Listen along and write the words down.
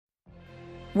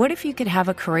What if you could have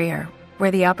a career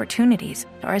where the opportunities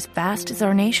are as vast as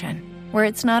our nation, where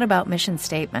it's not about mission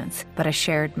statements, but a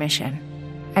shared mission?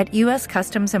 At U.S.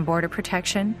 Customs and Border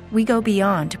Protection, we go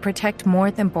beyond to protect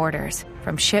more than borders.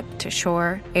 From ship to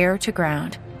shore, air to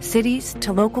ground, cities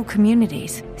to local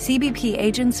communities, CBP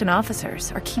agents and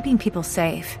officers are keeping people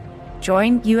safe.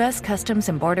 Join U.S. Customs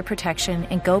and Border Protection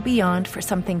and go beyond for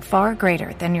something far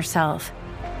greater than yourself.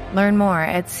 Learn more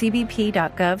at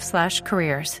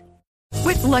cbp.gov/careers.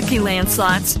 With Lucky Land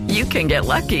Slots, you can get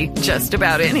lucky just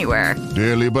about anywhere.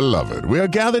 Dearly beloved, we are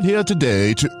gathered here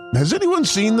today to... Has anyone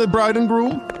seen the bride and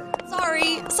groom?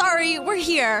 Sorry, we're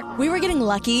here. We were getting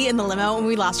lucky in the limo and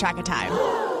we lost track of time.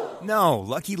 No,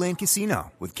 Lucky Land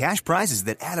Casino, with cash prizes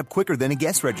that add up quicker than a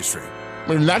guest registry.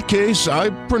 In that case, I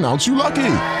pronounce you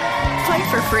lucky. Play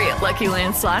for free at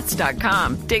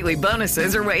LuckyLandSlots.com. Daily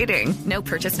bonuses are waiting. No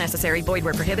purchase necessary. Void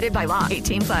where prohibited by law.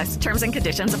 18+. Terms and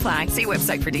conditions apply. See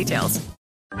website for details.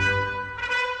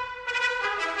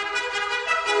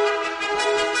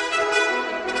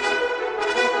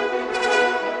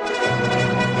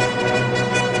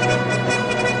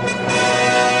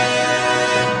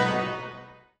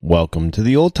 Welcome to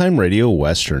the Old Time Radio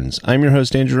Westerns. I'm your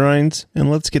host, Andrew Rines,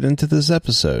 and let's get into this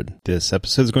episode. This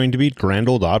episode is going to be Grand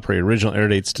Ole Opry. Original air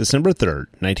dates December 3rd,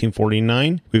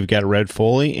 1949. We've got Red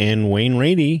Foley and Wayne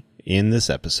Rainey in this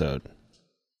episode.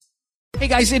 Hey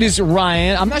guys, it is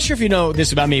Ryan. I'm not sure if you know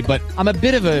this about me, but I'm a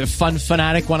bit of a fun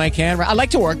fanatic when I can. I like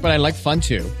to work, but I like fun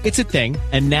too. It's a thing.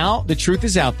 And now the truth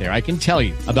is out there. I can tell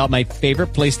you about my favorite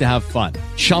place to have fun.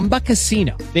 Chumba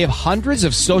Casino. They have hundreds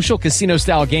of social casino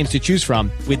style games to choose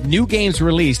from with new games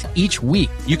released each week.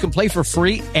 You can play for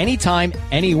free anytime,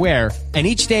 anywhere. And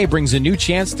each day brings a new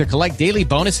chance to collect daily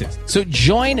bonuses. So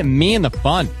join me in the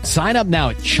fun. Sign up now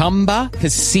at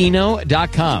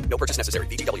ChumbaCasino.com. No purchase necessary.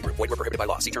 VGW Group. Void where prohibited by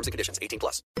law. See terms and conditions.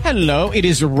 18+. Hello, it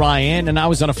is Ryan, and I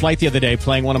was on a flight the other day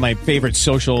playing one of my favorite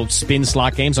social spin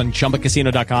slot games on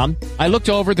ChumbaCasino.com. I looked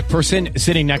over at the person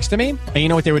sitting next to me, and you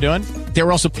know what they were doing? They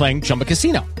were also playing Chumba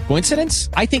Casino. Coincidence?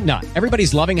 I think not.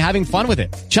 Everybody's loving having fun with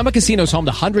it. Chumba Casino is home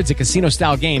to hundreds of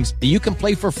casino-style games that you can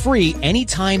play for free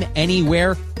anytime,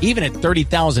 anywhere, even at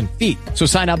 30,000 feet. So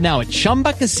sign up now at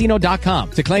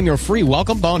ChumbaCasino.com to claim your free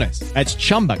welcome bonus. That's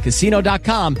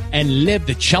ChumbaCasino.com and live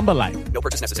the Chumba life. No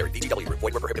purchase necessary. VGW Group.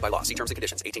 Void where prohibited by law. See terms and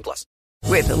conditions. 18+.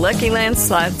 With the Lucky Land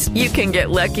Slots, you can get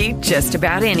lucky just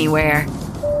about anywhere.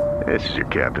 This is your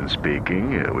captain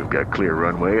speaking. We've got clear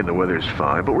runway and the weather's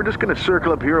fine, but we're just going to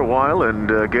circle up here a while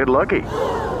and get lucky.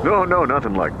 No,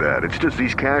 nothing like that. It's just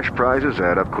these cash prizes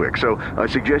add up quick. So I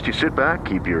suggest you sit back,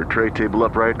 keep your tray table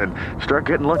upright, and start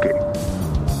getting lucky.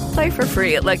 Play for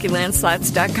free at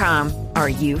LuckyLandSlots.com. Are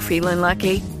you feeling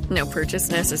lucky? No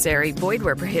purchase necessary. Void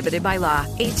where prohibited by law.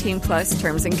 18+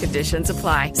 terms and conditions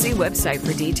apply. See website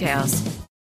for details.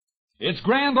 It's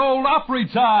Grand Ole Opry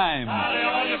time. Howdy,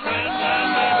 all your friends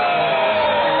and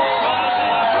neighbors. Come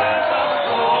celebrate the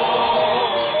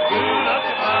flow. Tune up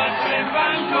your fine string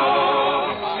banjo.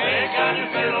 Take out your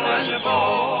fiddle and your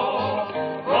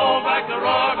bow. Roll back the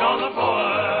rug on the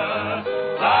floor.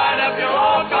 Light up your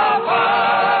old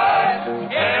pie.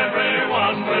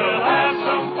 Everyone will have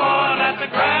some fun at the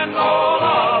Grand Ole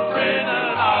Opry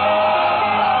tonight.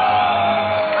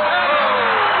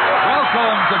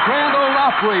 Welcome to Grand Ole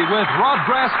Opry with Rod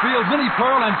Grassfield, Minnie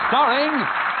Pearl, and starring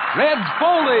Red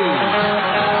Foley.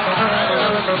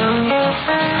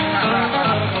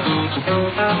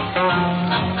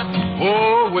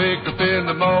 Oh, wake up in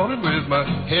the morning with my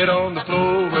head on the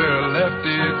floor where I left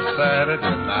it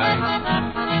Saturday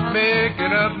night.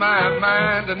 Making up my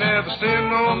mind to never sin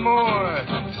no more,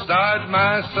 to start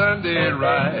my Sunday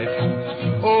right.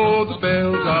 Oh, the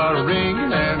bells are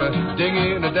ringing and a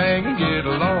dinging a danging, get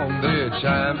along, they're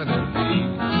chiming at me.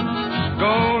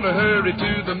 Gonna hurry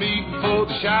to the meeting before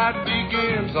the shouting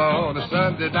begins on a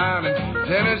Sunday down in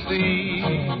Tennessee.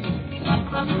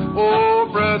 Oh,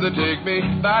 brother, take me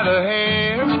by the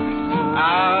hand.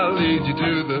 I'll lead you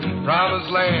to the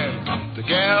promised land.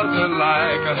 Together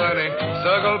like a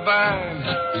honeysuckle vine,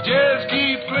 we just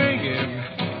keep clinging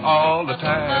all the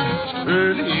time.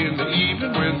 Early in the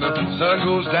evening when the sun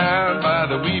goes down by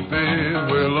the weeping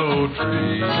willow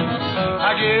tree,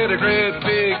 I get a great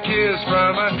big kiss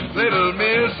from a little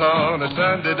miss on a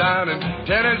Sunday down in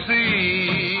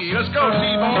Tennessee. Let's go,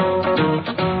 T-Bone.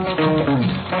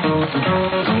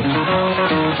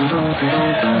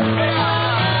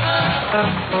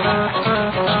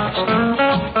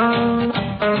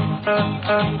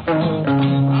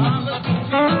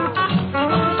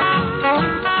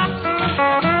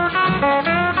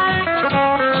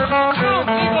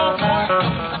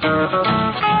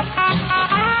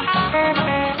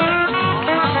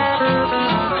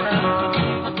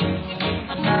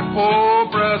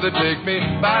 brother, take me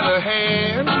by the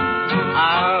hand.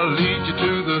 I'll lead you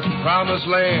to the promised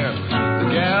land. The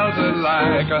gals are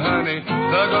like a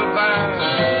honey-suckle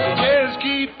vine. Just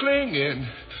keep clinging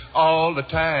all the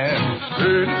time.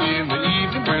 Early in the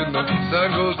evening when the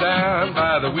sun goes down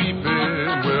by the weeping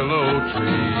willow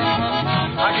tree,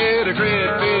 I get a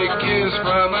great big kiss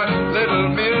from a little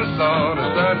miss on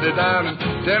a Sunday down in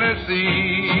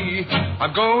Tennessee.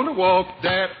 I'm gonna walk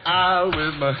that aisle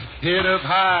with my head up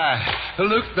high.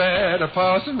 Look that a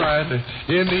parson right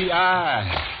in the eye,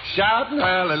 shouting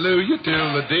hallelujah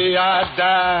till the day I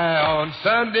die on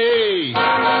Sunday,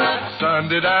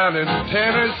 Sunday down in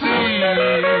Tennessee.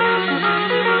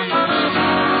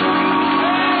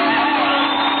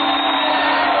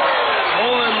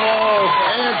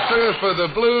 Answer for the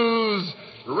blues,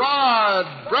 Rod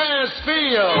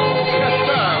Brassfield. Yes,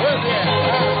 sir. Where's he at?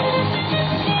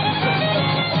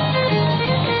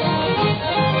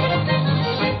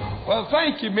 Well,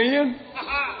 thank you, man.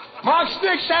 Mark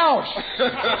Stick's house.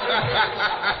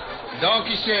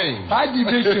 Donkey Shane. Howdy,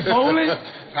 Mr. Foley.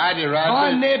 Howdy, Rodney.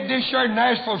 My Ned, this here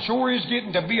Nashville sure is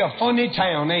getting to be a funny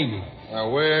town, ain't it? Now,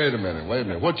 wait a minute.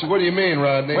 What do you mean,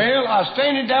 Rodney? Well, I was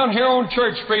standing down here on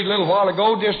Church Street a little while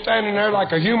ago, just standing there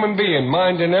like a human being,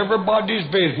 minding everybody's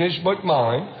business but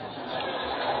mine.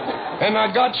 And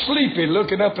I got sleepy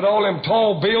looking up at all them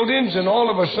tall buildings, and all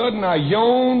of a sudden I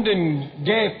yawned and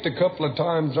gasped a couple of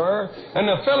times there, and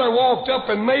a feller walked up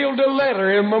and mailed a letter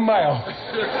in my mouth.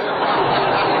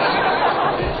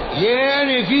 Yeah, and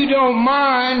if you don't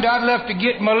mind, I'd love to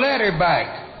get my letter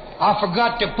back. I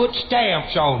forgot to put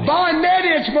stamps on it. By Ned,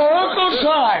 it's my Uncle Si.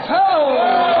 Oh!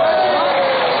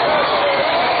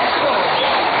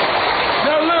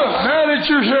 Now look, now that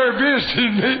you're here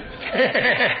visiting me,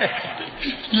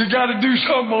 you got to do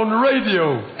something on the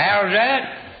radio. How's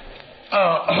that?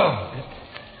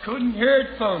 Couldn't hear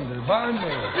it thunder. By Ned.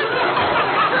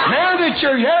 Now that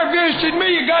you're here visiting me,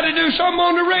 you got to do something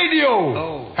on the radio.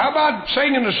 Oh. How about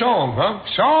singing a song, huh?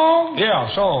 Song? Yeah,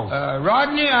 song.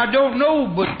 Rodney, I don't know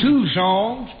but two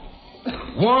songs.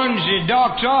 One's a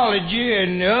doxology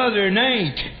and the other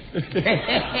ain't.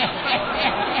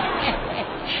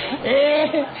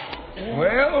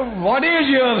 Well, what is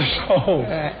the other song?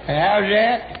 How's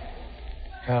that?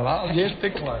 Well, I'll just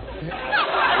declare.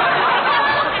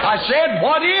 I said,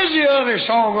 what is the other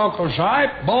song, Uncle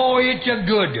Si? Boy, it's a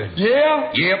good one.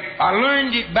 Yeah? Yep. I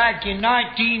learned it back in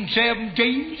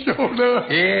 1917. Oh, no.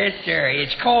 Yes, sir.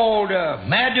 It's called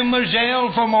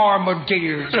Mademoiselle from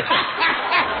Armentières.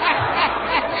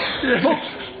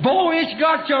 Boy, it's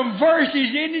got some verses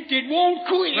in it that won't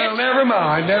quit. Well, never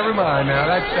mind now.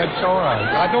 That's all right.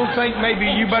 I don't think maybe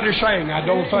you better sing. I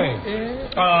don't think.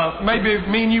 Maybe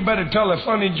me and you better tell a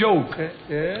funny joke.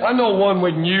 I know one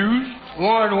we can use.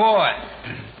 One what?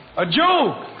 A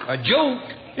joke. A joke?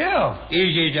 Yeah.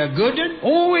 Is it a good one?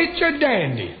 Oh, it's a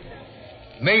dandy.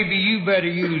 Maybe you better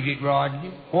use it,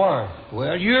 Rodney. Why?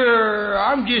 Well,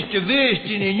 I'm just a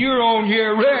visiting and you're on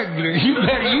here regular. You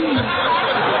better use it.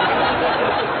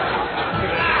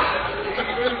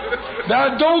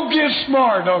 Now, don't get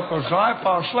smart, Uncle Si.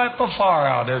 I'll slap the fire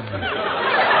out of you.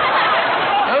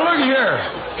 Now, look here.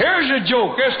 Here's a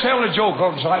joke. Let's tell a joke,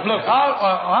 Uncle Si. Look,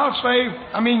 I'll say,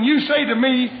 you say to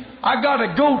me, I got a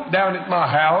goat down at my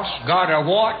house. Got a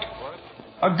what?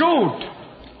 A goat.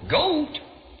 Goat?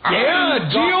 Yeah,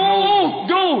 G-O-O,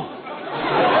 goat.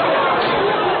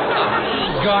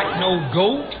 Ain't got no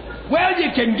goat. Well,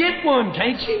 you can get one,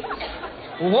 can't you?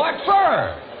 What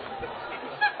for?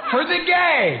 For the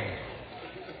gag.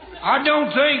 I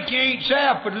don't think Aunt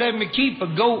Sap would let me keep a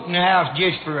goat in the house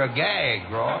just for a gag,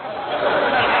 Rod.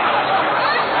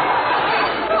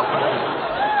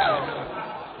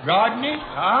 Rodney?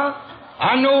 Huh?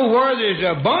 I know where there's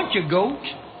a bunch of goats.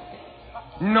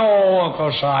 No,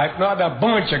 Uncle Si, not a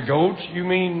bunch of goats. You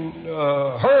mean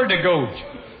herd of goats.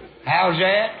 How's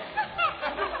that?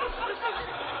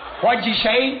 What'd you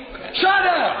say? Shut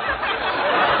up!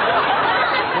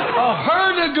 A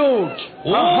herd of goats.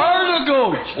 Oh. A herd of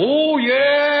goats. Oh,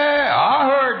 yeah, I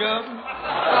heard of them.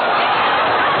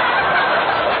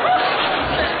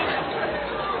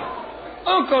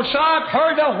 Uncle Si,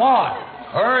 heard of what?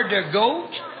 Heard of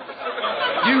goats?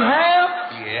 You have?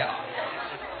 Yeah.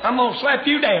 I'm going to slap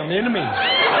you down in a minute.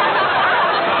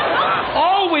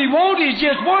 All we want is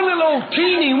just one little old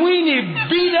teeny-weeny,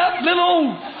 beat-up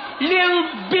little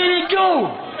bitty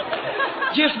goat.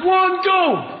 Just one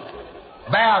goat.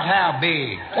 About how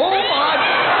big? Oh,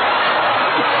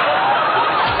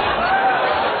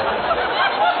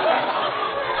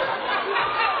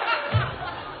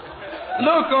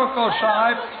 Look, Uncle Si,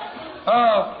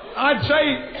 I'd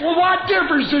say, well, what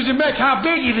difference does it make how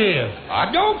big it is?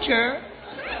 I don't care.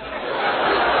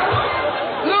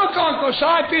 Look, Uncle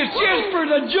Sipe, it's just for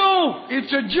the joke.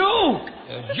 It's a joke.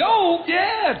 A joke?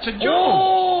 Yeah, it's a joke.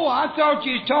 Oh, I thought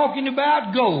you was talking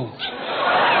about goats.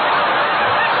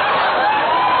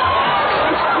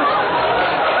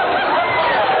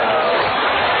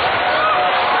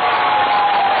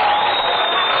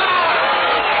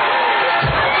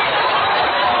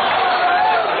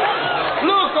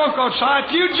 Uncle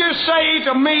Sipe, you just say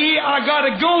to me, I got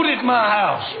a goat at my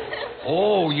house.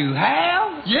 Oh, you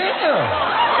have?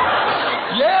 Yeah.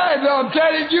 Yeah, and I'm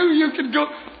telling you, you can go...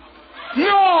 No!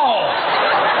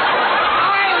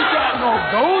 I ain't got no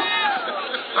goat.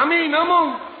 I mean, I'm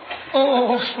on...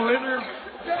 Oh, Slitter.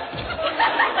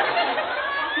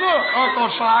 Look, Uncle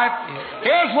Sipe,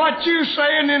 here's what you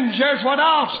say, and then here's what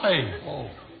I'll say.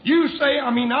 You say,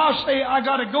 I'll say, I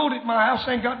got a goat at my house,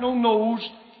 ain't got no nose.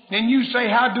 Then you say,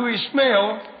 how do he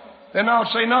smell? Then I'll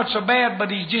say, not so bad, but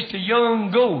he's just a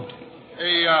young goat.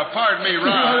 Hey, pardon me,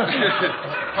 Rod.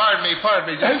 Pardon me.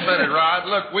 Just a minute, Rod.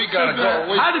 Look, we gotta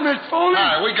go. Howdy, Mr. Foley. All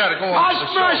right, we gotta go on with the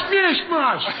show.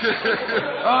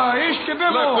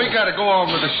 Look, we gotta go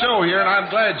on with the show here, and I'm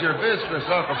glad you're visiting us,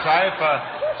 Uncle Sipe.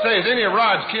 Say, is any of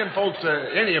Rod's kinfolks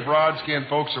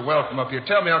are welcome up here.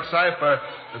 Tell me, Uncle Sipe, are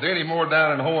there any more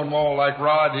down in Hohenwald like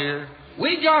Rod here?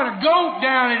 We got a goat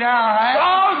down at our house.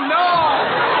 Oh, no!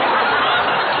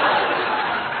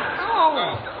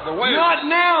 Not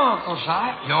now, Uncle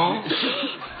Sipe. No.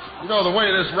 You know, the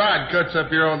way this ride cuts up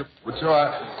here on the show,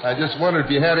 I just wondered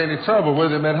if you had any trouble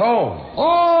with him at home.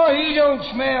 Oh, he don't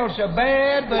smell so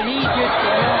bad, but he's just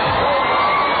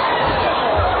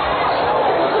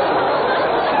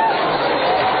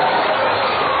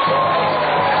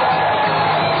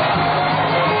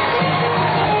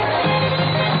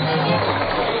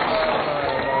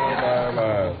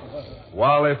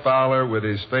Wally Fowler with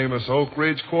his famous Oak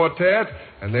Ridge Quartet,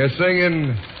 and they're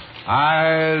singing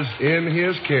Eyes in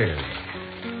His Care.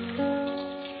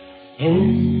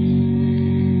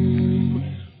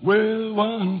 Well,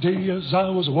 one day as I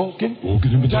was walking up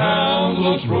and down the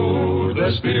Lost Road,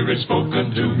 the Spirit spoke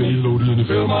unto me, Lord, and it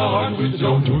filled my heart with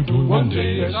joy. One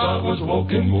day as I was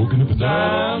walking up and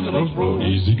down the Lost Road,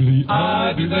 easily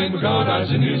I do thank God I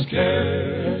was in His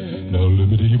care. Now let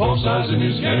me tell you, boss, I was in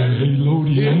His care. Hey, Lord,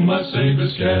 He in my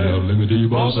Savior's care. Now let me tell you,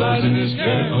 boss, I was in His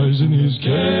care. I was in His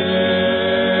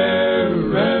care.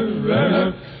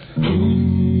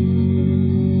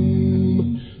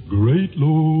 Great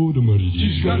Lord Almighty,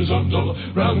 Jesus got His arms all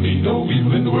around me. No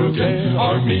evil in the world can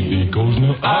harm me, because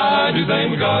now I do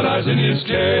thank God I was in His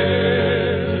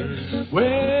care.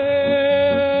 Well,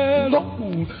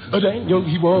 Daniel,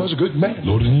 he was a good man.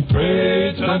 Lord, and he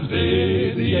prayed time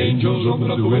day. The angels opened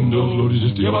up the windows. Lord, he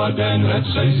just hear about Daniel and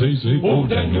say, oh,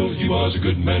 Daniel, he was a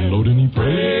good man. Lord, and he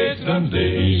prayed time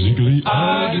day. Eagerly,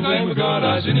 I do thank God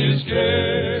I was in His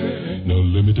care. Now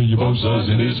let me tell you, boss, I was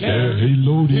in His care. Hey,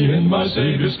 Lord, He in my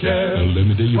Savior's care. Now let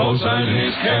me tell you, boss, I was in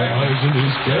His care. I was in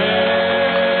His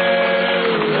care.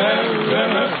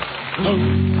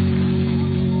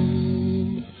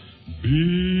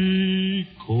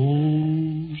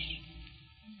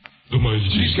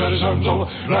 He's got His arms all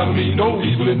around me. No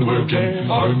evil in the world can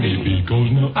harm me,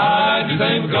 because now I do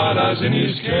thank God I was in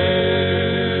His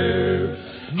care.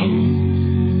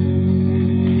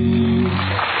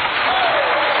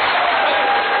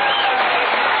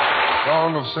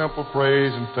 Song of simple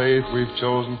praise and faith we've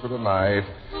chosen for tonight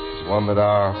is one that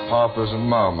our papas and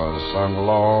mamas sung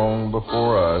long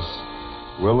before us.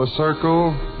 Will the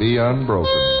circle be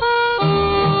unbroken?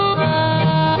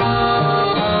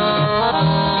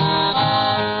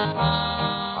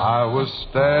 I was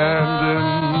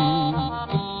standing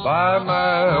by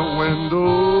my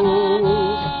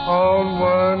window on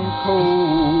one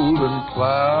cold and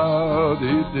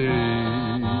cloudy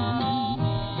day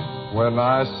when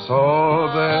I saw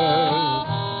that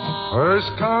hearse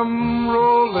come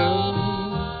rolling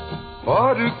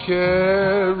for to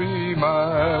carry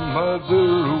my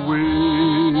mother away.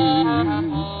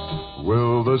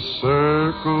 Will the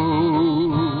circle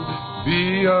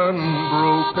be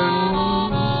unbroken?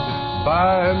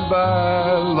 By and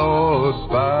by, Lord,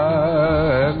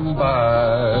 by and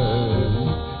by,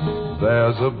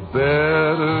 there's a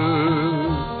better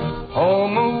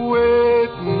home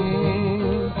awaiting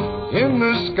in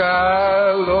the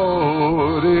sky,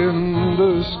 Lord, in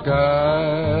the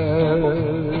sky.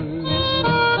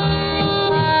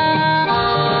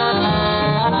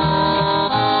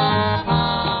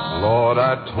 Lord,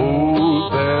 I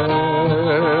told that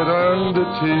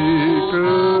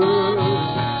undertaker,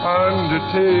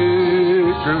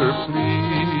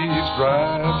 please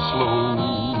drive slow,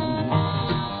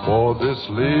 for this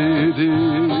lady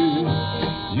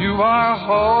you are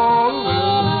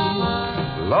hauling,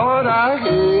 Lord, I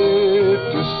hate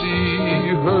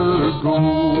her go?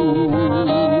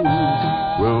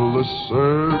 Will the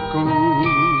circle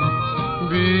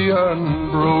be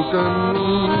unbroken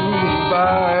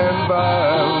by and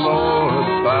by, Lord,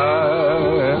 by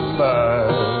and by?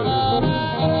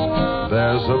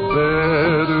 There's a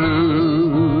better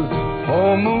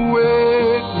home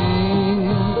awaiting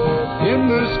in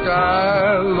the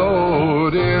sky,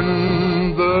 Lord,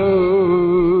 in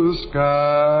the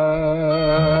sky.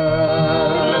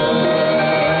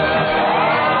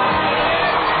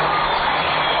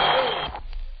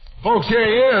 Folks, here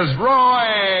he is, Roy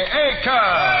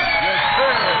Acuff. Yes,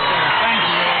 sir. Thank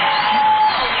you.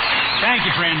 Thank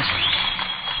you, friends.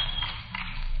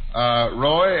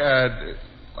 Roy,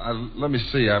 let me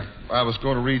see. I was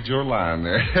going to read your line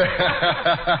there.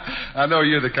 I know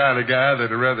you're the kind of guy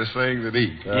that'd rather sing than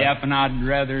eat. Yep, and I'd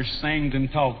rather sing than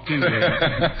talk, too.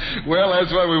 Well,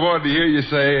 that's what we wanted to hear you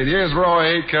say. And here's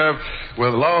Roy Acuff,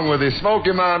 along with his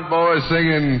Smoky Mountain Boys,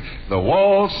 singing The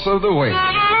Waltz of the Wind.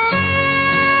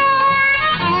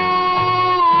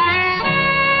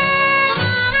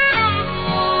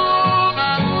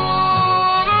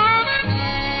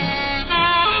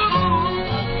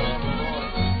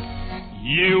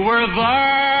 You were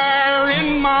there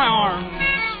in my arms,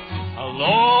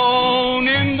 alone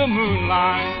in the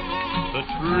moonlight. The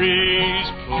trees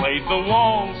played the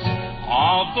waltz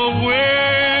of the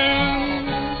wind.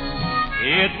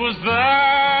 It was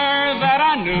there that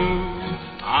I knew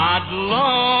I'd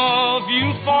love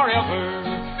you forever.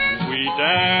 We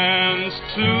danced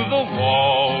to the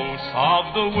waltz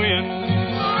of the wind.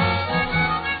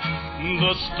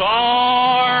 The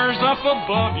stars up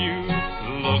above you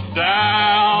looked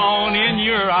down in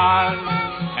your eyes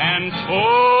and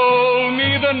told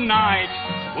me the night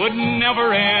would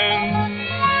never end.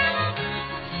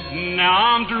 Now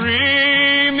I'm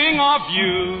dreaming of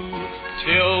you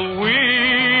till we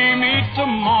meet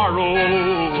tomorrow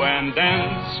and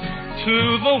dance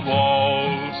to the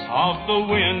waltz of the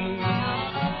wind.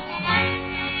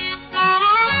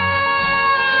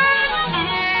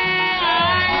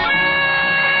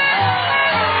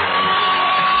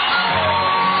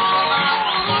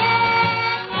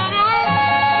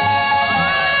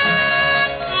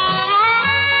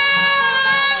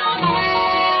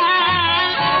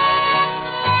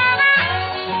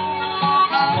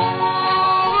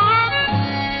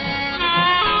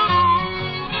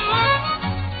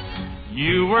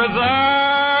 You were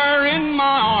there in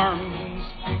my arms,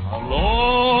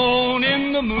 alone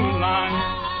in the moonlight.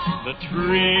 The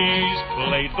trees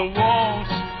played the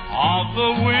waltz of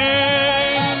the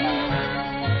wind.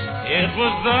 It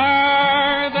was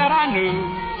there that I knew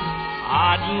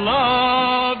I'd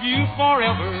love you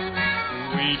forever.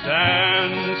 We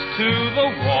danced to the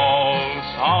waltz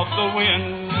of the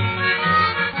wind.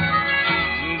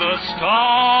 The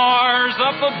stars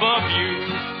up above you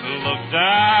looked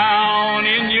down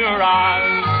in your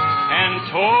eyes and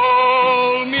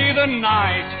told me the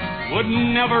night would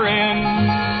never end.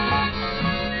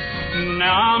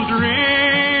 Now I'm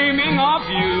dreaming of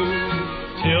you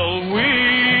till we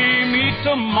meet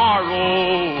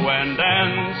tomorrow and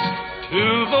dance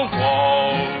to the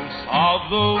waltz of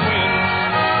the wind.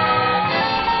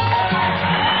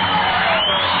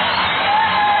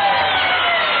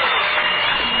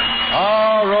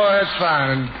 Oh, Roy, that's fine.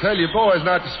 And tell your boys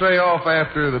not to stray off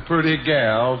after the pretty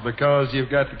gals because you've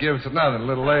got to give us another a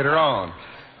little later on.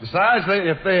 Besides,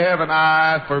 if they have an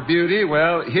eye for beauty,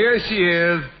 well, here she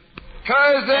is,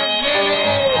 Cousin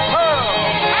Minnie Pearl.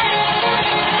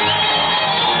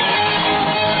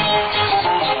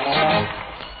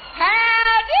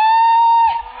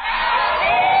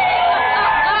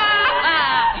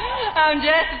 I'm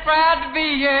just proud to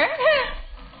be here.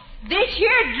 This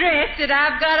here dress that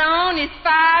I've got on is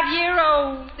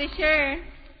 5-year-old. This here.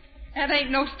 That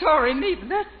ain't no story neither.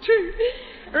 That's true.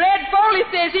 Red Foley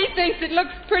says he thinks it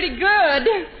looks pretty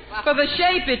good for the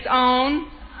shape it's on.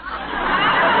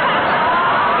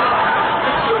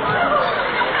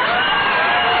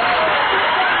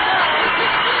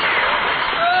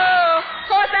 Oh, of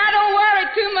course I don't worry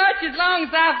too much as long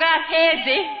as I've got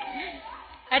Hezzy.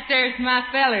 That there's my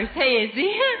feller's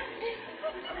Hezzy.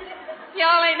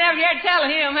 Y'all ain't never heard tell of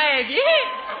him, have you?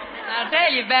 I'll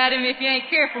tell you about him if you ain't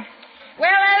careful.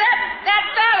 Well, that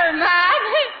feller mine,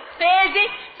 Hezzy,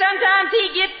 sometimes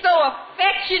he gets so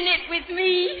affectionate with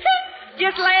me.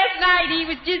 Just last night he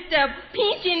was just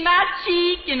pinching my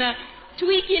cheek and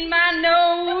tweaking my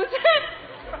nose.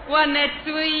 Wasn't that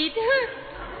sweet?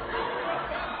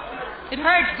 It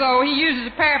hurts, though. He uses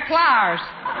a pair of pliers.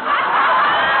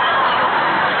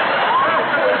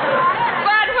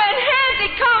 But when Hezzy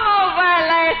come over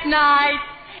last night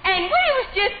And we was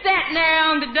just sitting there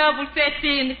on the double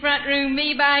settee in the front room,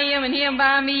 me by him and him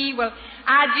by me. Well,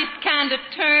 I just kind of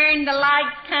turned the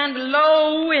lights kind of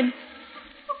low, and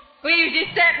we was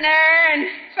just sitting there, and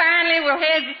finally, well,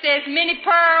 Hezzy says, Minnie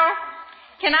Pearl,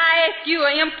 can I ask you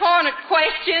an important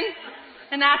question?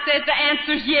 And I said, the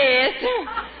answer's yes.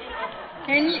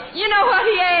 And you know what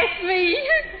he asked me?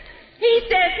 He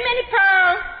says, Minnie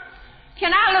Pearl,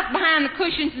 can I look behind the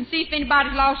cushions and see if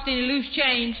anybody's lost any loose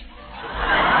change?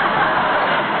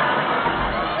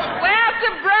 Well,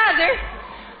 the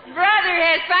brother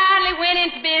has finally went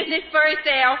into business for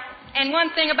himself. And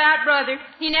one thing about brother,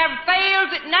 he never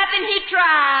fails at nothing he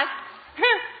tries.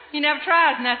 He never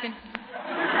tries nothing.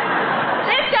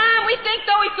 This time we think,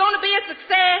 though, he's going to be a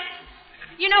success.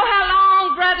 You know how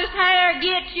long brother's hair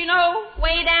gets,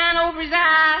 way down over his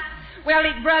eyes? Well,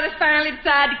 his brother's finally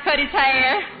decided to cut his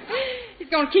hair. He's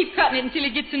going to keep cutting it until he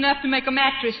gets enough to make a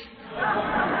mattress.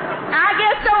 I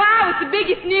guess so. I was the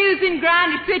biggest news in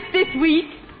Grinder Switch this week.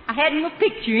 I had him a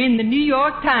picture in the New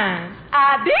York Times.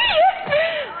 I did?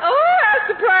 Oh, I was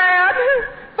so proud.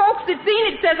 Folks that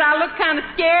seen it says I look kind of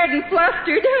scared and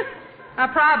flustered. I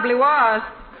probably was.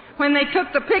 When they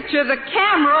took the picture, the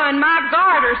camera and my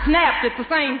garter snapped at the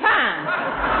same time.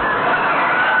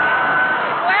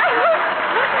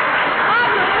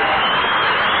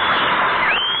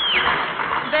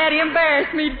 That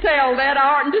embarrassed me to tell that.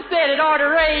 I oughtn't to said it oughta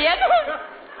read.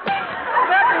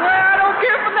 Well, I don't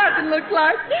care for nothing looks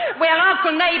like. Well,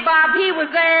 Uncle Nabob, he was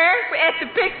there at the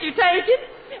picture taking,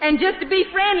 and just to be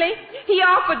friendly, he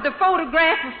offered the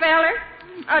photograph a feller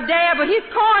a dab of his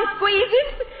corn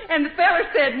squeezes, and the feller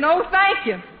said, no, thank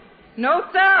you. No,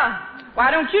 sir.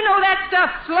 Why, don't you know that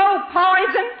stuff's slow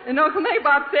poison? And Uncle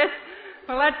Nabob said,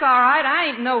 well, that's all right. I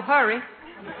ain't in no hurry.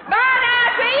 Bye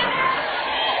now, see you.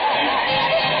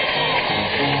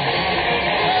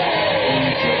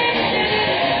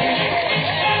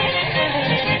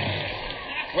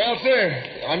 Well, sir,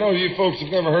 I know you folks have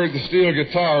never heard the steel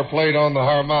guitar played on the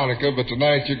harmonica, but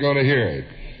tonight you're going to hear it.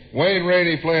 Wayne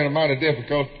Rainey playing a mighty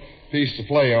difficult piece to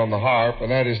play on the harp,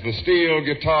 and that is the steel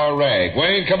guitar rag.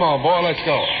 Wayne, come on, boy, let's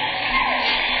go.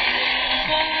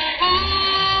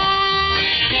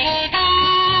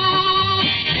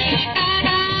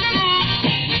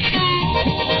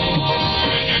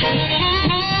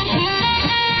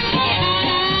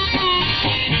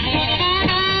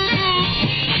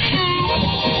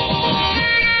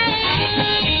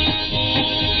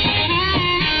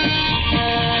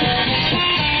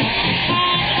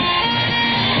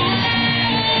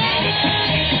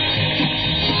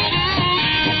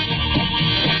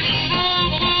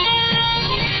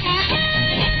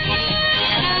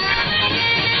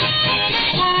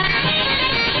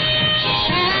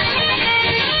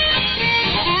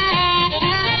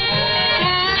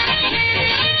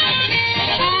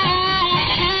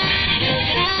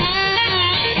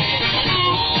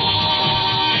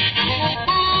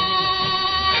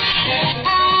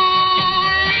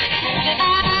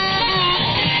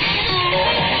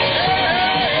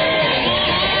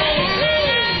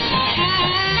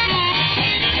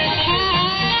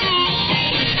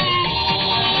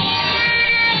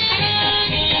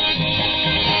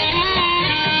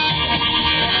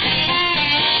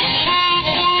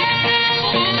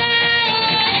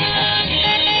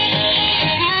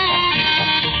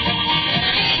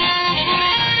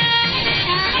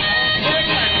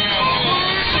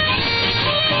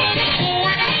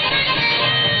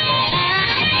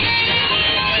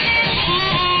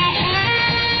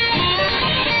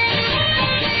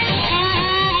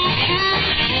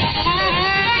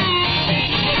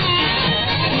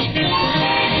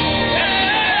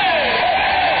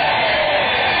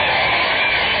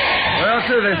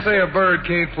 They say a bird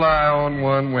can't fly on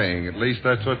one wing. At least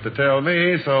that's what they tell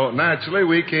me. So naturally,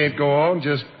 we can't go on.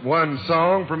 Just one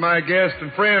song for my guest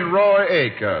and friend, Roy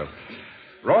Acuff.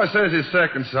 Roy says his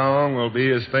second song will be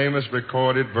his famous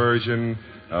recorded version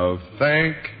of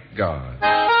Thank God.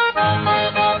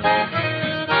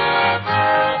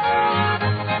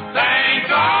 Thank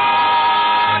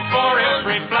God for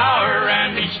every flower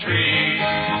and each tree.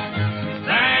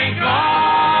 Thank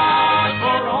God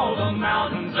for all the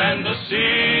mountains and the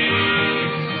sea.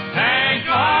 Thank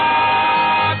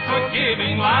God for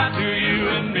giving life to you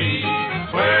and me.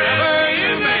 Wherever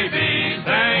you may be,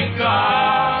 thank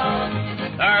God.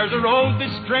 There's a road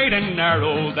that's straight and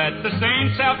narrow that the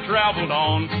saints have traveled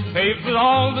on, paved with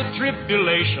all the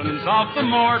tribulations of the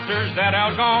martyrs that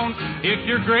outgone. If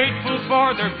you're grateful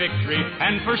for their victory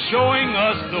and for showing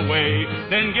us the way,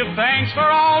 then give thanks for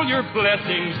all your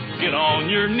blessings. Get on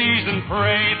your knees and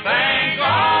pray. Thank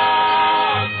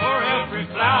God for every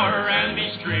flower and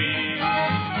each tree.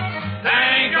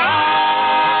 Thank God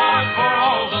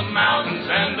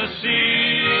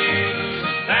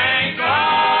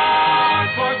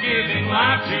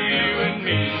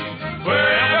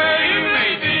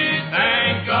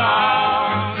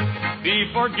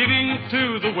for giving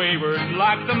to the wayward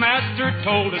like the Master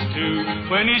told us to.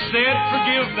 When he said,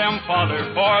 forgive them, Father,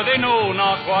 for they know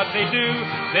not what they do.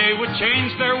 They would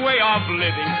change their way of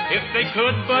living if they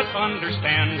could but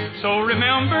understand. So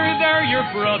remember, they're your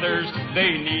brothers,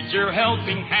 they need your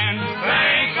helping hand.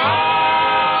 Thank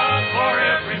God for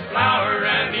every flower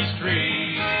and each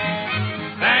tree.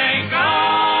 Thank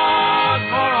God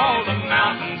for all the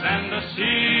mountains and the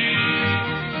sea.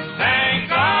 Thank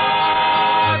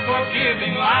God for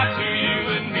giving life to you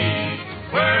and me,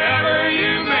 wherever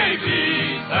you may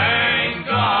be. Thank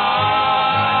God.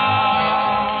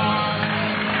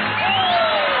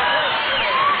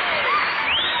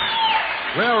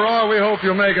 Well, Roy, we hope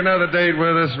you'll make another date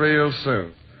with us real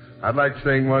soon. I'd like to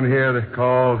sing one here that's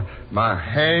called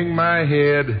Hang My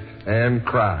Head and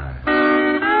Cry.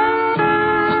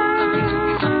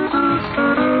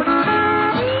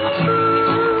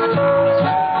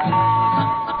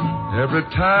 Every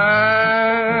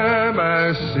time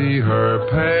I see her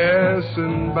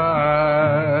passing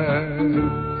by,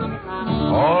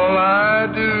 all I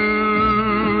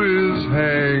do is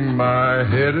hang my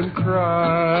head and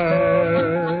cry.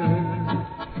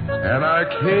 And I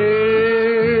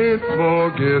can't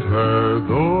forget her,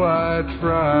 though I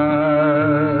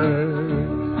try.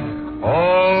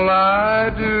 All I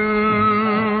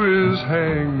do is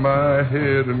hang my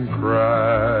head and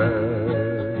cry.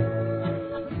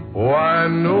 Oh, I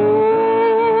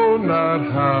know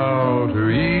not how to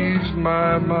ease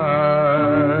my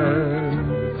mind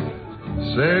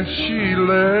since she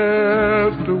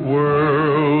left a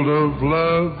world of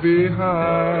love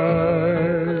behind.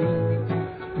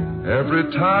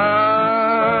 Every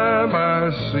time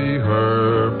I see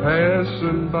her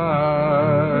passing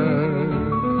by,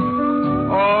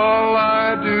 all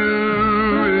I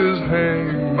do is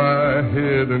hang my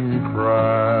head and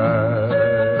cry.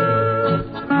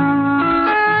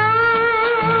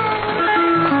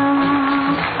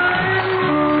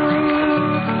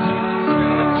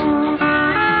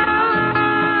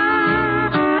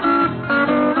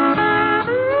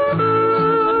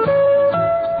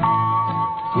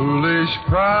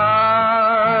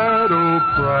 Pride, oh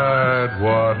pride,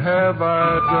 what have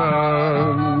I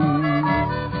done?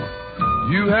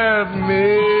 You have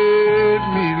made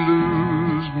me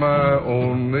lose my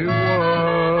only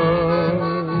one.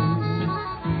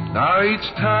 Now each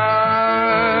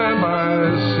time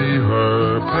I see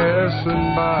her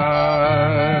passing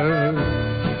by,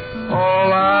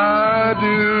 all I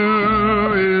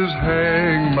do is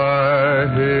hang my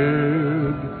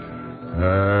head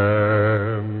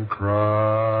and cry.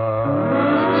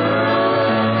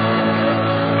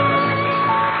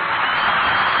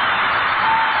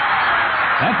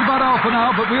 That's about all for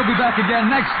now, but we'll be back again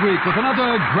next week with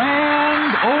another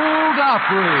Grand Old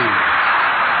Opry.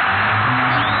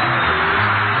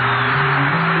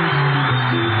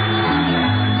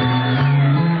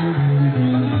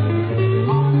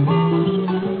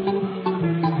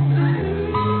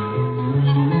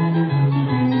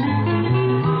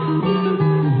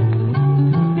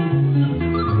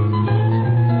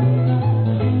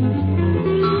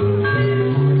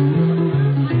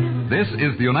 This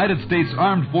is the United States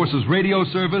Armed Forces Radio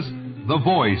Service, the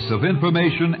voice of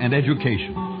information and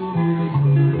education.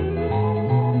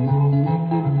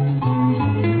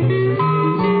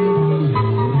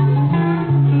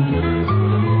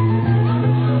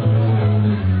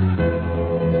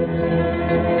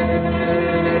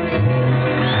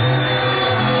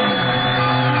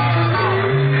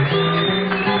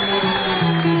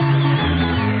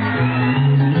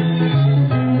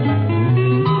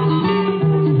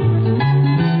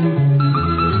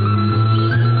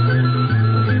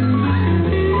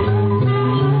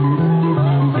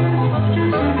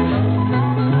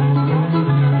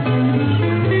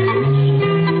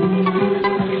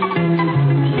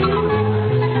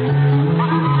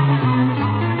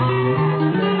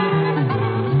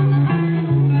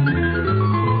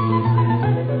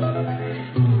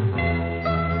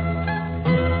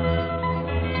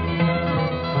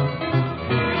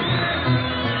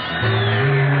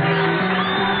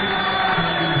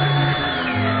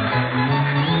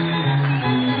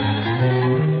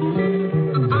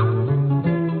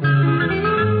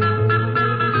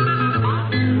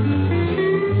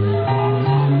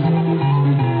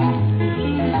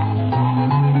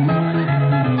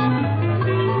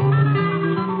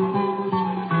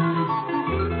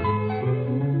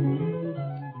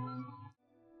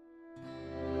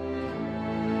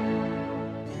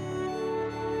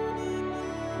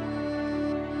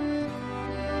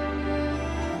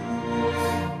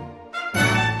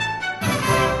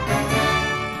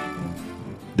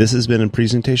 This has been a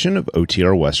presentation of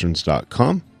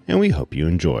OTRWesterns.com. and we hope you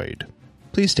enjoyed.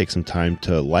 Please take some time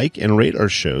to like and rate our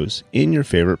shows in your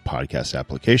favorite podcast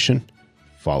application.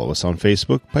 Follow us on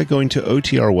Facebook by going to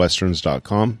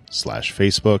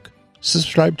otrwesterns.com/Facebook.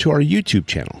 Subscribe to our YouTube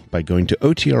channel by going to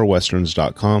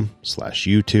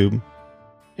otrwesterns.com/YouTube.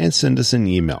 And send us an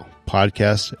email,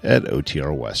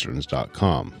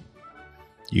 podcast@otrwesterns.com.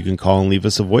 You can call and leave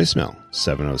us a voicemail,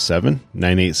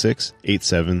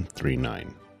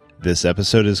 707-986-8739. This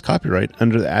episode is copyright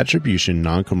under the Attribution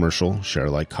Non-Commercial Share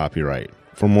Alike Copyright.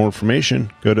 For more information,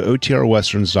 go to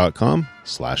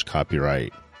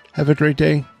otrwesterns.com/copyright. Have a great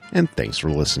day, and thanks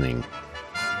for listening.